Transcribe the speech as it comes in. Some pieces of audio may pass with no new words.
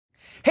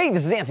Hey,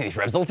 this is Anthony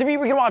from RevZilla TV.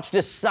 We can watch,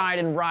 decide,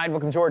 and ride.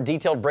 Welcome to our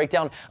detailed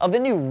breakdown of the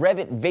new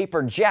REV'IT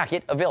Vapor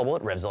Jacket, available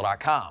at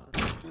RevZilla.com.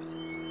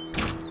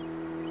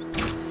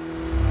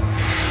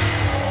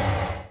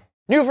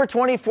 New for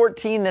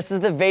 2014, this is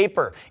the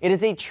Vapor. It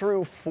is a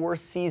true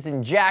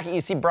four-season jacket.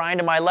 You see Brian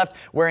to my left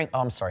wearing,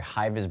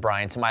 High-Vis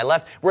Brian to my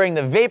left, wearing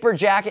the Vapor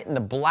jacket in the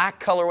black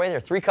colorway. There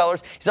are three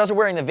colors. He's also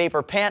wearing the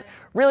Vapor pant.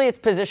 Really, it's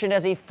positioned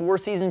as a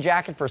four-season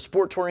jacket for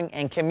sport touring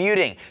and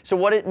commuting. So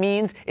what it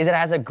means is it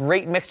has a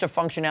great mix of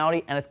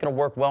functionality, and it's going to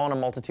work well in a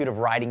multitude of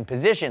riding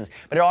positions.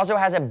 But it also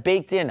has a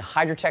baked-in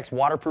Hydrotex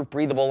waterproof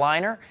breathable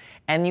liner,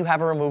 and you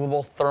have a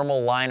removable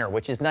thermal liner,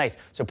 which is nice.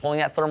 So pulling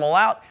that thermal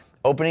out,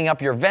 opening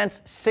up your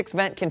vents,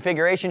 6-vent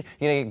configuration,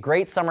 you're gonna get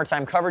great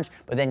summertime coverage,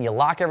 but then you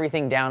lock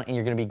everything down and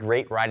you're gonna be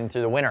great riding through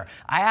the winter.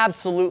 I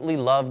absolutely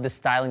love the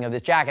styling of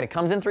this jacket. It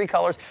comes in three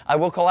colors. I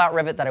will call out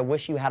REV'IT that I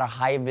wish you had a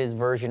high-vis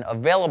version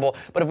available,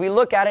 but if we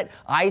look at it,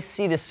 I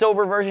see the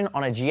silver version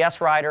on a GS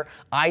rider,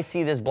 I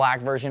see this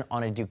black version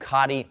on a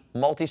Ducati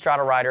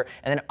multi-strata rider,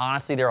 and then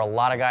honestly, there are a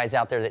lot of guys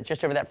out there that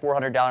just over that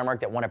 $400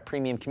 mark that want a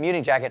premium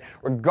commuting jacket,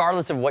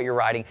 regardless of what you're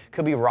riding,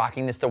 could be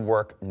rocking this to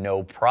work,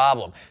 no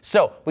problem.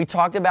 So we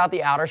talked about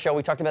the outer shell,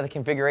 we talked about the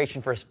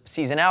configuration for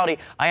seasonality.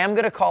 I am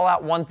going to call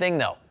out one thing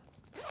though.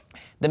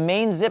 The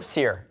main zips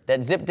here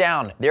that zip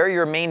down, they're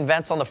your main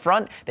vents on the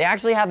front. They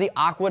actually have the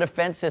Aqua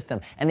Defense system,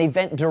 and they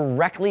vent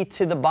directly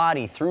to the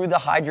body through the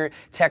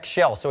Hydrotex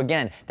shell. So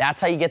again, that's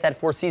how you get that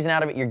four-season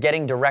out of it. You're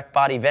getting direct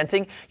body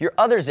venting. Your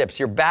other zips,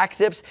 your back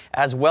zips,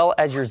 as well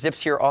as your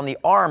zips here on the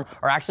arm,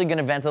 are actually going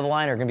to vent to the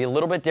liner. They're going to be a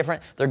little bit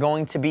different. They're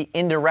going to be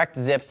indirect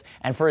zips,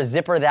 and for a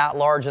zipper that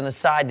large on the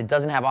side that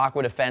doesn't have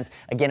Aqua Defense,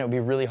 again, it would be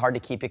really hard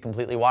to keep it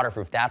completely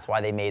waterproof. That's why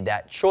they made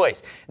that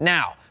choice.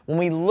 Now, when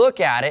we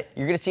look at it,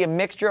 you're going to see a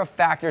mixture of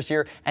factors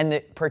here, and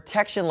the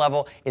protection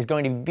level is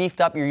going to be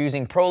beefed up. You're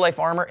using Pro-Life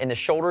armor in the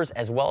shoulders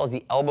as well as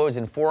the elbows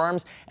and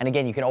forearms. And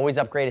again, you can always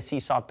upgrade a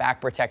Seasoft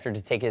back protector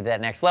to take it to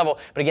that next level.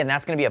 But again,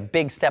 that's going to be a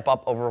big step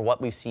up over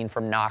what we've seen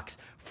from Knox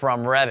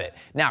from REV'IT.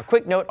 Now,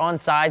 quick note on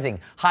sizing.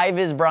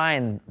 High-Vis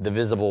Brian, the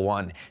visible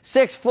one,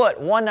 6 foot,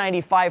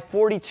 195,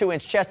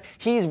 42-inch chest.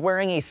 He's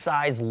wearing a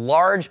size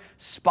large,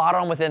 spot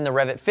on within the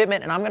REV'IT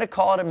fitment, and I'm going to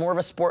call it more of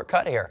a sport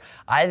cut here.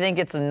 I think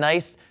it's a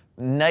nice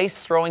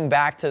throwing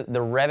back to the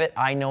REV'IT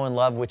I know and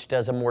love, which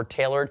does a more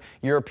tailored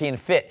European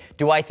fit.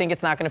 Do I think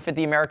it's not going to fit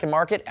the American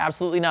market?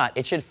 Absolutely not.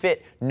 It should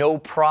fit no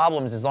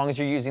problems as long as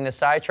you're using the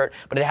side chart,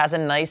 but it has a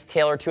nice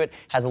tailor to it,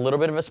 has a little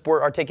bit of a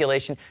sport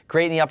articulation,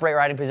 great in the upright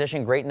riding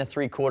position, great in the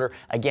 3/4.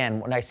 Again,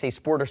 when I say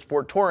sport or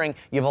sport touring,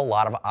 you have a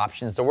lot of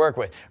options to work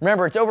with.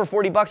 Remember, it's over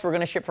 40 bucks. We're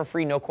going to ship for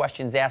free, no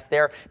questions asked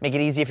there. Make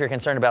it easy if you're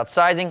concerned about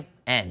sizing.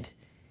 And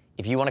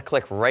if you want to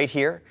click right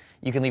here,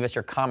 you can leave us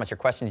your comments, your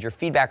questions, your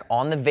feedback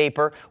on the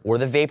Vapor or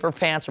the Vapor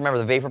pants. Remember,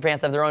 the Vapor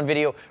pants have their own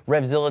video.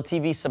 RevZilla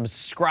TV,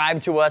 subscribe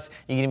to us.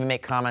 You can even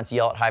make comments,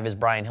 yell at High-Vis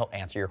Brian. He'll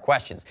answer your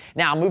questions.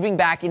 Now, moving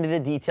back into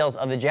the details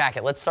of the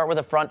jacket. Let's start with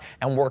the front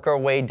and work our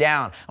way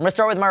down. I'm going to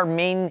start with my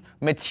main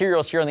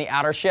materials here on the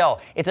outer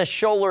shell. It's a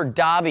Scholler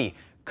Dobby,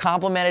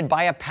 complemented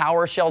by a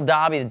power shell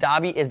Dobby. The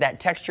Dobby is that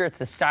texture, it's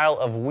the style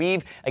of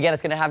weave. Again,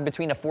 it's going to have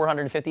between a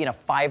 450 and a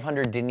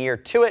 500 denier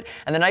to it.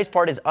 And the nice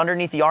part is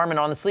underneath the arm and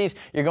on the sleeves,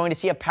 you're going to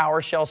see a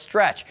power shell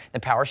stretch. The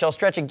power shell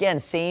stretch, again,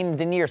 same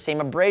denier, same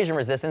abrasion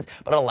resistance,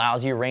 but it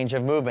allows you range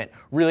of movement.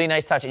 Really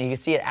nice touch. And you can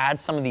see it adds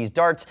some of these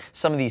darts,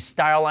 some of these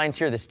style lines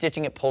here, the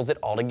stitching, it pulls it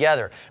all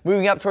together.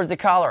 Moving up towards the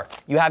collar,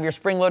 you have your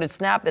spring-loaded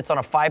snap that's on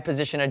a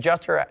 5-position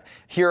adjuster.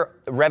 Here,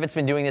 REV'IT's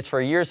been doing this for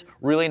years.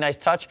 Really nice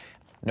touch.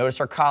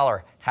 Notice our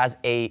collar has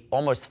a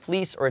almost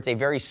fleece, or it's a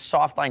very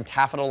soft line,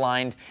 taffeta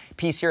lined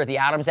piece here at the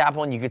Adam's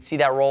apple, and you could see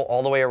that roll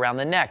all the way around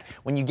the neck.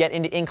 When you get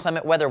into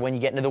inclement weather, when you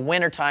get into the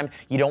winter time,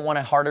 you don't want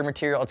a harder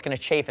material. It's going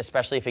to chafe,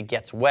 especially if it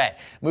gets wet.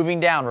 Moving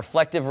down,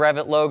 reflective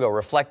REV'IT logo,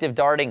 reflective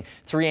darting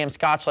 3M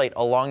Scotchlite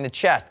along the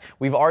chest.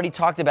 We've already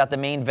talked about the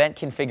main vent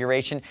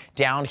configuration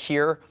down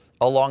here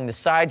along the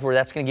sides, where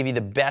that's going to give you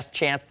the best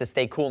chance to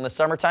stay cool in the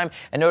summertime.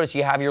 And notice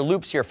you have your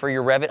loops here for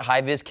your REV'IT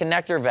high-vis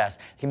connector vest.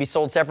 It can be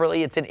sold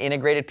separately. It's an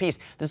integrated piece.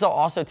 This will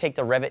also take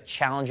the REV'IT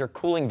Challenger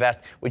cooling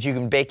vest, which you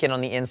can bake in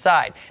on the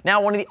inside. Now,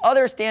 one of the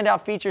other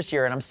standout features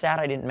here, and I'm sad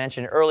I didn't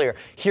mention it earlier,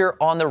 here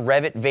on the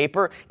REV'IT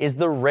Vapor is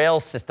the rail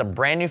system.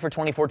 Brand new for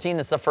 2014.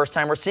 This is the first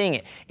time we're seeing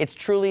it. It's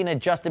truly an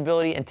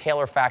adjustability and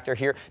tailor factor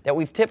here that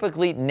we've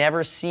typically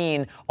never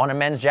seen on a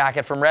men's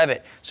jacket from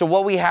REV'IT. So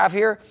what we have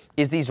here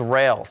is these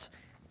rails.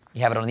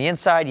 You have it on the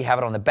inside, you have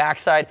it on the back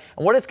side,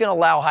 and what it's going to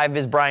allow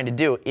High-Vis Brian to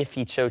do, if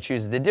he so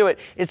chooses to do it,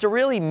 is to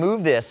really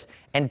move this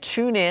and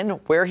tune in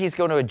where he's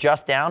going to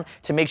adjust down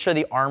to make sure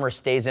the armor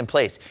stays in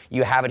place.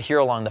 You have it here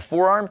along the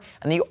forearm,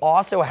 and you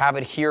also have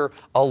it here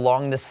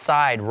along the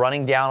side,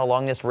 running down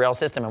along this rail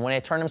system. And when I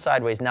turn him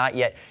sideways, not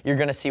yet, you're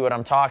going to see what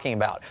I'm talking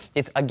about.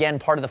 It's, again,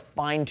 part of the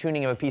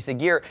fine-tuning of a piece of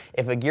gear.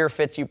 If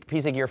a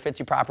piece of gear fits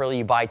you properly,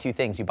 you buy two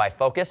things. You buy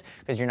focus,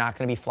 because you're not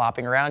going to be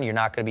flopping around. You're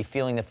not going to be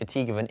feeling the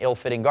fatigue of an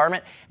ill-fitting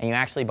garment. And you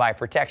actually buy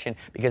protection,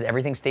 because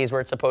everything stays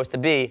where it's supposed to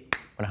be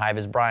when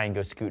High-Vis Brian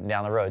goes scooting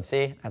down the road.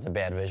 See? That's a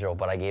bad visual,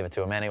 but I gave it to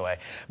to them anyway.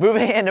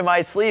 Moving into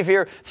my sleeve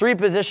here,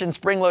 3-position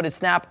spring-loaded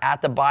snap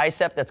at the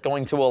bicep. That's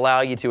going to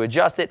allow you to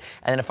adjust it.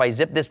 And then if I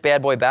zip this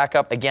bad boy back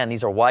up, again,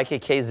 these are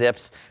YKK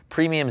zips,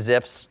 premium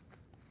zips.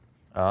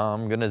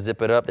 I'm going to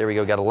zip it up. There we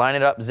go. Got to line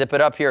it up, zip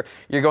it up here.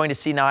 You're going to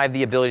see now I have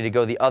the ability to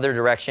go the other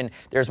direction.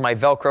 There's my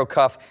Velcro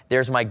cuff.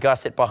 There's my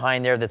gusset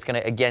behind there that's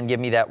going to, again, give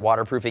me that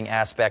waterproofing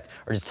aspect,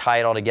 or just tie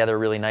it all together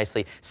really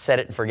nicely. Set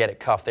it and forget it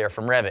cuff there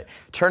from REV'IT.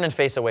 Turn and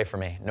face away from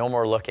me. No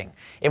more looking.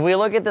 If we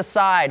look at the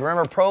side,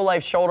 remember Pro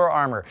Life shoulder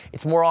armor.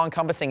 It's more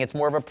all-encompassing. It's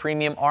more of a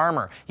premium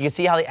armor. You can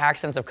see how the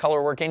accents of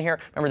color work in here.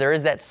 Remember, there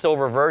is that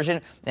silver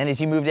version. And as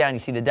you move down, you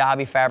see the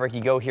Dobby fabric.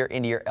 You go here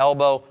into your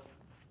elbow,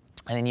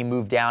 and then you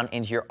move down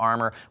into your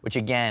armor, which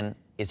again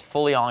is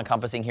fully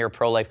all-encompassing here,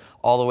 Pro Life,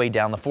 all the way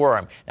down the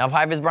forearm. Now, if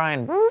High-Vis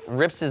Brian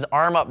rips his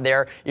arm up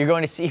there, you're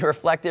going to see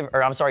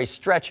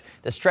stretch,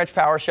 the stretch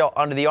power shell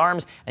under the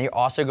arms, and you're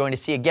also going to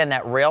see, again,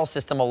 that rail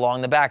system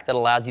along the back that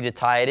allows you to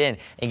tie it in.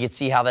 And you can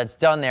see how that's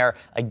done there,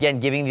 again,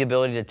 giving the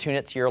ability to tune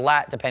it to your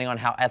lat, depending on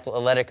how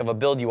athletic of a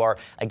build you are.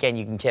 Again,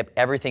 you can keep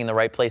everything in the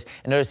right place.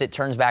 And notice it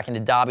turns back into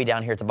Dobby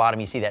down here at the bottom.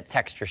 You see that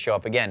texture show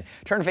up again.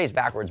 Turn to face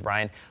backwards,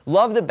 Brian.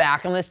 Love the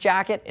back on this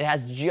jacket. It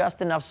has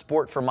just enough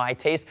sport for my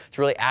taste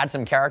to really add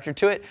some character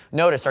to it.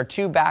 Notice our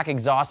 2 back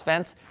exhaust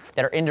vents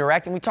that are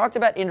indirect, and we talked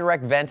about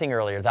indirect venting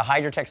earlier, the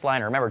Hydrotex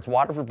liner. Remember, it's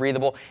waterproof,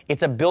 breathable,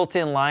 it's a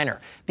built-in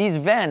liner. These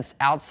vents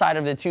outside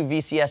of the 2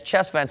 VCS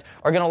chest vents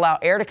are going to allow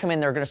air to come in,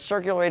 they're going to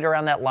circulate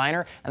around that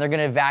liner, and they're going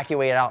to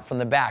evacuate it out from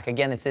the back.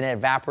 Again, it's an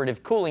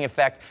evaporative cooling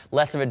effect,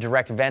 less of a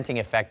direct venting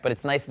effect, but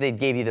it's nice that they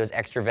gave you those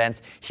extra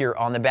vents here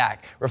on the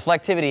back.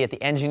 Reflectivity at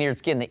the engineered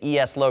skin, the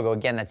ES logo,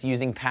 again, that's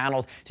using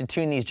panels to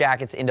tune these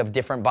jackets into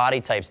different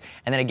body types.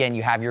 And then again,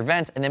 you have your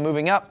vents, and then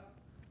moving up,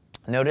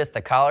 notice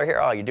the collar here.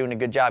 Oh, you're doing a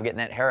good job getting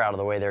that hair out of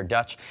the way there,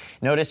 Dutch.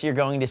 Notice you're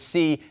going to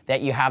see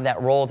that you have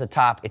that roll at the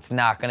top. It's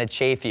not going to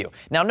chafe you.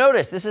 Now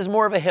notice, this is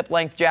more of a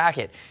hip-length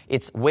jacket.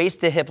 It's waist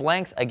to hip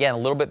length. Again, a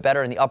little bit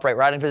better in the upright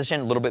riding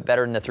position, a little bit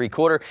better in the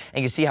 3/4. And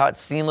you can see how it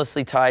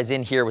seamlessly ties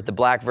in here with the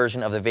black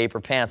version of the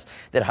Vapor pants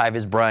that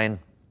High-Vis Brian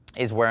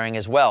is wearing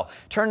as well.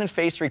 Turn and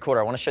face 3/4.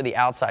 I want to show the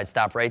outside.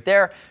 Stop right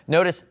there.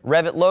 Notice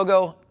REV'IT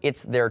logo.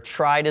 It's their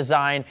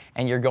tri-design,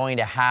 and you're going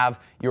to have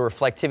your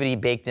reflectivity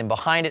baked in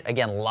behind it.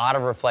 Again, a lot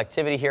of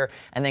reflectivity here.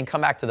 And then come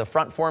back to the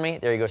front for me.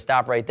 There you go.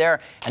 Stop right there.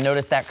 And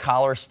notice that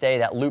collar stay,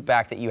 that loop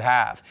back that you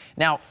have.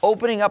 Now,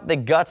 opening up the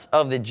guts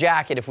of the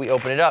jacket, if we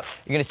open it up,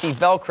 you're going to see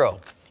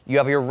Velcro. You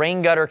have your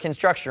rain gutter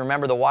construction.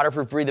 Remember, the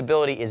waterproof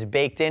breathability is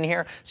baked in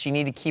here, so you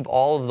need to keep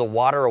all of the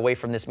water away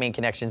from this main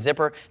connection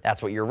zipper.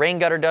 That's what your rain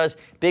gutter does.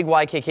 Big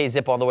YKK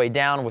zip all the way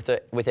down with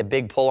a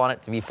big pull on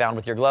it to be found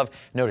with your glove.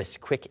 Notice,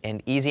 quick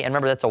and easy. And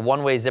remember, that's a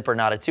one-way zipper,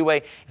 not a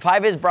two-way. If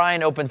High-Vis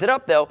Brian opens it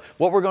up, though,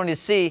 what we're going to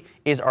see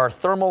is our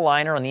thermal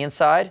liner on the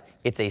inside.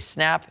 It's a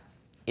snap.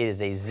 It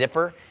is a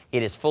zipper.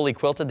 It is fully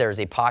quilted.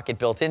 There's a pocket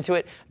built into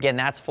it. Again,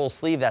 that's full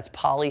sleeve. That's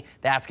poly.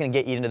 That's going to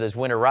get you into those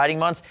winter riding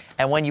months.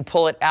 And when you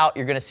pull it out,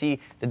 you're going to see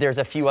that there's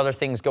a few other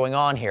things going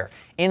on here.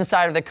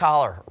 Inside of the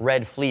collar,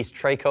 red fleece,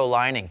 Traco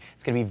lining.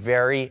 It's going to be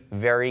very,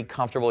 very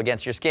comfortable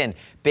against your skin.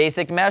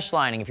 Basic mesh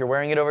lining if you're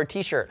wearing it over a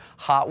t-shirt.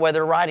 Hot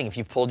weather riding. If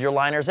you've pulled your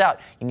liners out,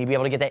 you need to be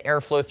able to get that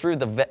airflow through.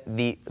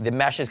 The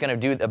mesh is going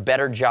to do a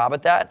better job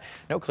at that.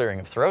 No clearing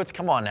of throats.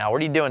 Come on now.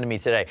 What are you doing to me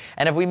today?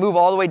 And if we move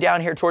all the way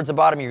down here towards the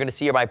bottom, you're going to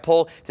see my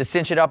pull to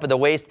cinch it up at the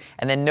waist,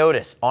 and then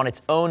notice on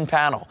its own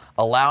panel,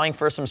 allowing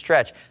for some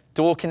stretch.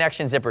 Dual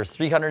connection zippers,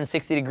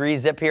 360-degree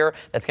zip here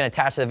that's going to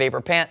attach to the Vapor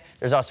pant.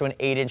 There's also an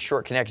 8-inch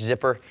short connect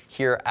zipper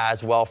here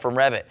as well from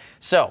REV'IT.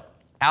 So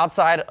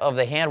outside of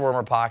the hand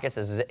warmer pockets,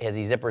 as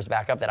he zippers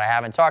back up that I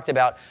haven't talked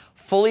about,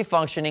 fully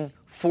functioning,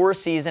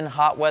 4-season,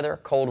 hot weather,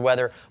 cold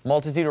weather,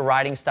 multitude of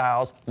riding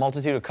styles,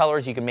 multitude of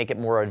colors. You can make it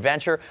more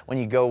adventure. When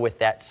you go with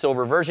that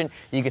silver version,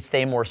 you could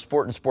stay more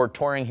sport and sport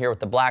touring here with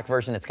the black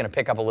version. It's going to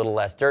pick up a little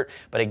less dirt,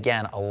 but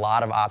again, a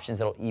lot of options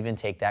that'll even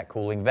take that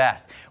cooling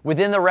vest.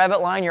 Within the REV'IT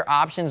line, your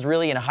options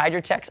really in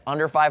Hydrotex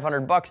under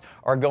 $500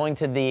 are going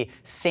to the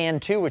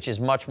Sand 2, which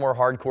is much more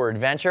hardcore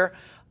adventure.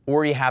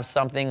 Or you have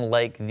something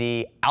like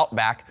the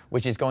Outback,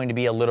 which is going to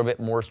be a little bit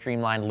more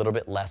streamlined, a little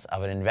bit less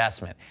of an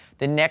investment.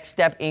 The next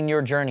step in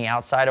your journey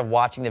outside of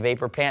watching the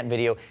Vapor Pant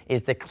video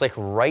is to click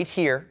right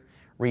here,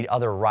 read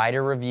other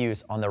rider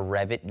reviews on the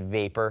REV'IT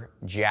Vapor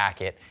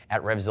jacket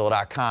at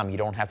RevZilla.com. You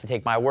don't have to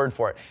take my word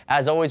for it.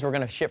 As always, we're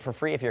going to ship for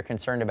free if you're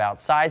concerned about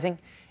sizing.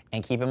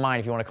 And keep in mind,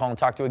 if you want to call and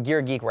talk to a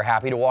gear geek, we're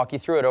happy to walk you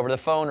through it over the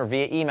phone or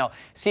via email.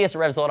 See us at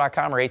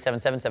RevZilla.com or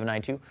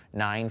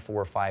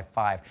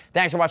 877-792-9455.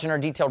 Thanks for watching our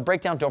detailed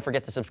breakdown. Don't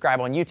forget to subscribe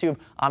on YouTube.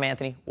 I'm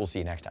Anthony. We'll see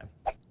you next time.